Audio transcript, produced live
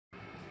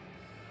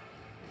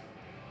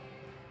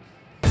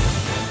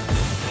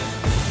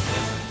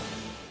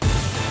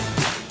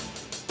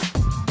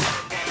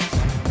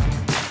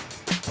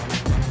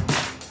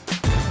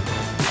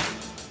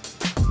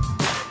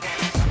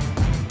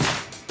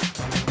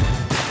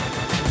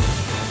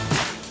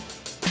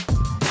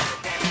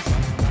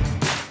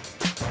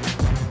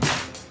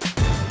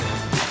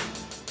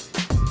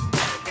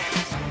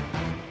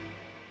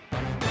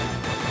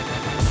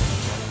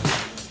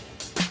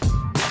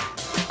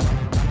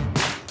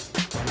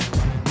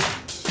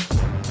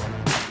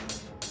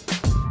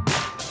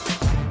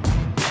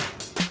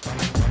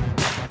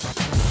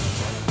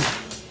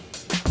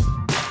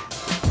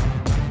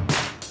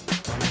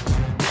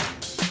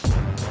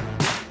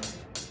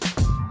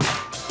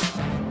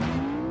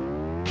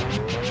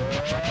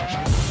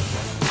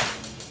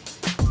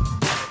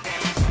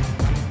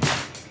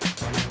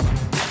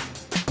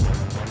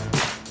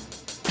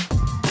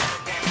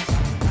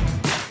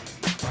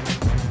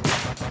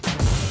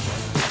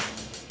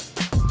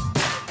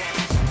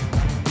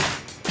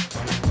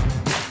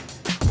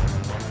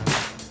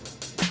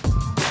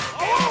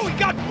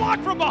Got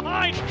blocked from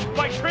behind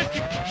by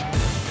Tristan.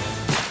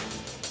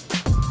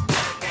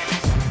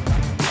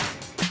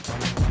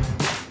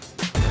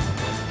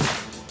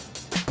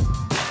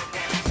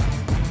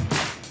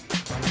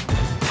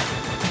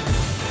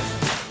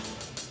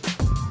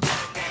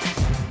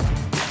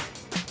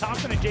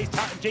 Thompson and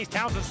Jace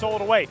Townsend stole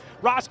it away.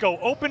 Roscoe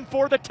open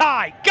for the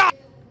tie. Got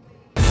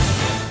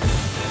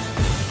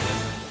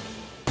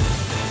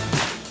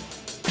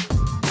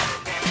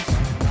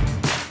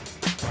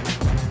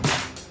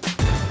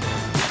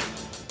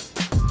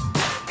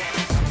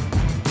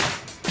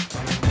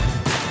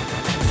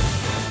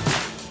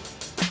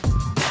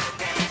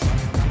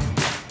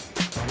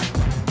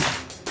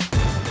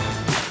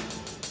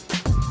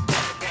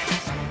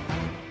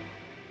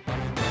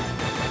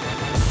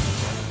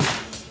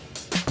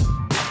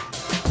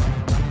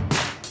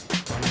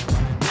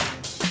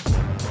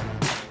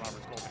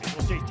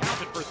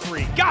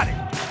Got it!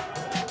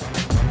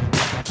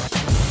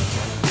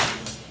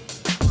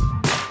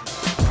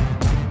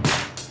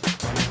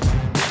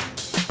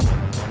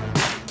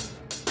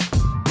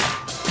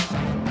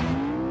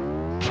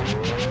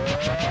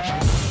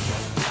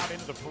 Out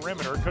into the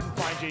perimeter, couldn't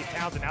find Jace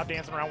Townsend, now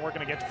dancing around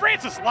working against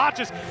Francis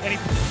Lotches, and he...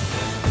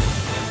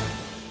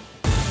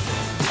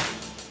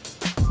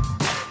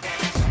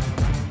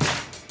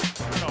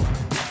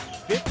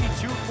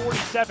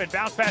 52-47,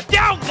 bounce pass,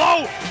 down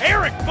low,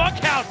 Eric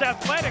Bunkhouse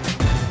athletic.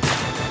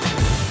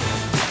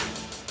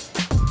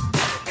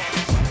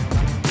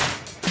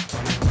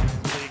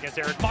 Against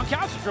Eric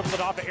Bunkhouse, dribbled it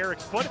off of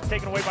Eric's foot, it's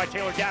taken away by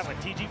Taylor Gatlin.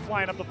 TG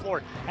flying up the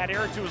floor, had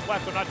Eric to his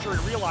left, I'm not sure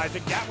he realized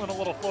it. Gatlin a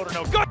little floater,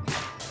 no good.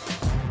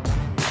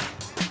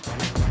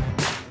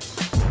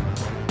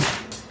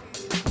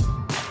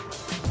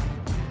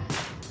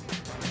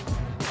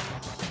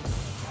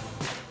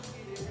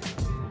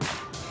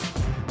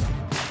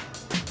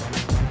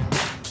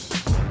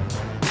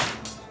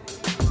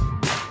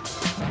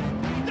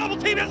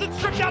 Team has it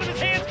stripped out of his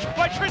hands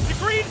by Tristan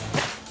Green.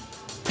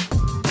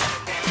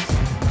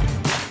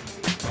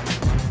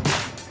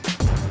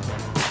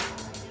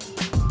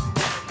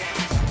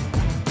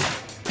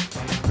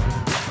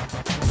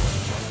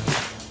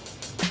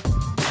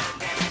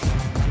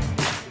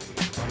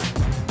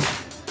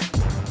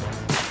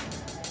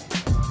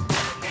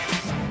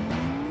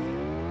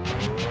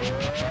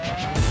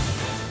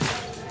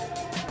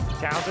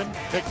 Townsend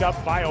picked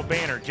up by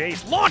O'Banner.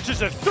 Jace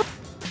launches a